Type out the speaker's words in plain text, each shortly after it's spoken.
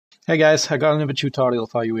Hey guys, I got another tutorial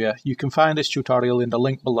for you here. You can find this tutorial in the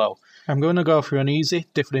link below. I'm going to go through an easy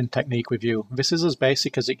dithering technique with you. This is as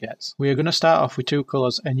basic as it gets. We are going to start off with two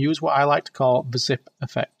colours and use what I like to call the zip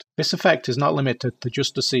effect. This effect is not limited to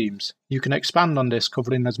just the seams. You can expand on this,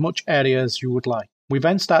 covering as much area as you would like. We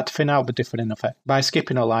then start to thin out the dithering effect by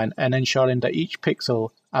skipping a line and ensuring that each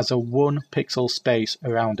pixel has a 1 pixel space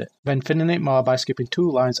around it. Then thinning it more by skipping 2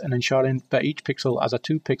 lines and ensuring that each pixel has a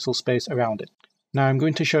 2 pixel space around it. Now I'm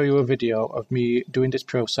going to show you a video of me doing this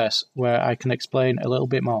process where I can explain a little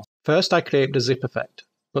bit more. First I create the zip effect,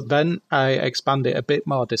 but then I expand it a bit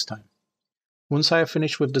more this time. Once I have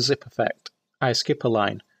finished with the zip effect, I skip a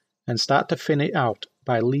line and start to thin it out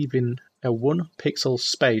by leaving a 1 pixel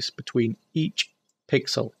space between each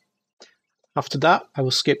pixel. After that I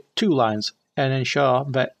will skip 2 lines and ensure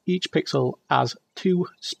that each pixel has 2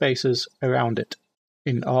 spaces around it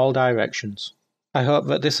in all directions. I hope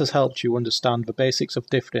that this has helped you understand the basics of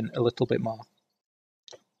dithering a little bit more.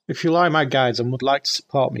 If you like my guides and would like to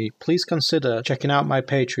support me, please consider checking out my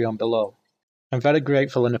Patreon below. I'm very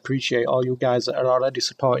grateful and appreciate all you guys that are already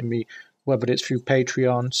supporting me, whether it's through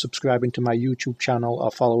Patreon, subscribing to my YouTube channel,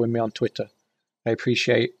 or following me on Twitter. I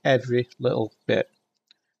appreciate every little bit.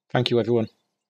 Thank you everyone.